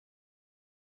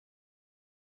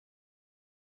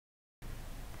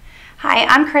Hi,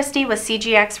 I'm Christy with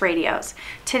CGX Radios.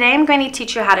 Today I'm going to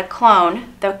teach you how to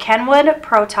clone the Kenwood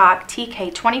ProTalk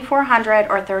TK2400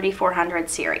 or 3400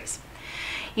 series.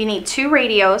 You need two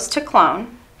radios to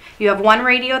clone. You have one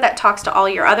radio that talks to all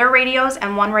your other radios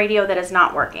and one radio that is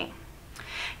not working.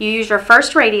 You use your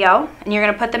first radio and you're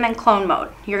going to put them in clone mode.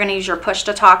 You're going to use your push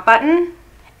to talk button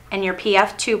and your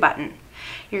PF2 button.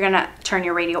 You're going to turn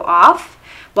your radio off.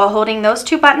 While holding those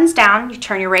two buttons down, you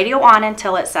turn your radio on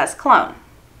until it says clone.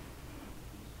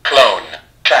 Clone,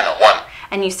 channel 1.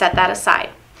 And you set that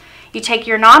aside. You take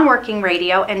your non-working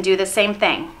radio and do the same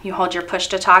thing. You hold your push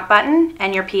to talk button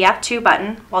and your PF2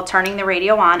 button while turning the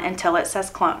radio on until it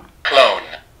says clone. Clone,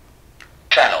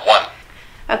 channel 1.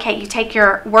 Okay, you take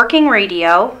your working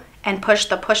radio and push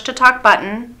the push to talk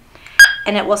button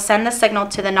and it will send the signal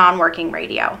to the non-working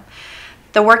radio.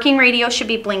 The working radio should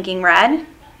be blinking red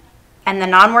and the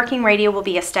non-working radio will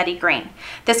be a steady green.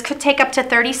 This could take up to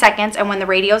 30 seconds, and when the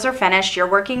radios are finished, your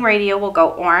working radio will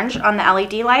go orange on the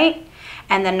LED light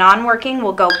and the non-working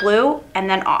will go blue and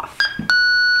then off.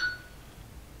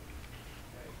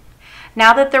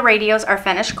 Now that the radios are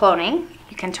finished cloning,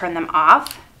 you can turn them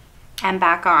off and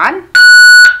back on,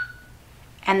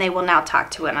 and they will now talk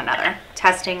to one another.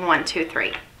 Testing 1, 2,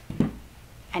 3.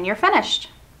 And you're finished.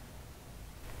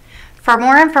 For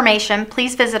more information,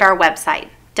 please visit our website,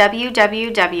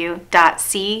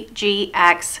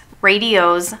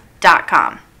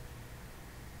 www.cgxradios.com.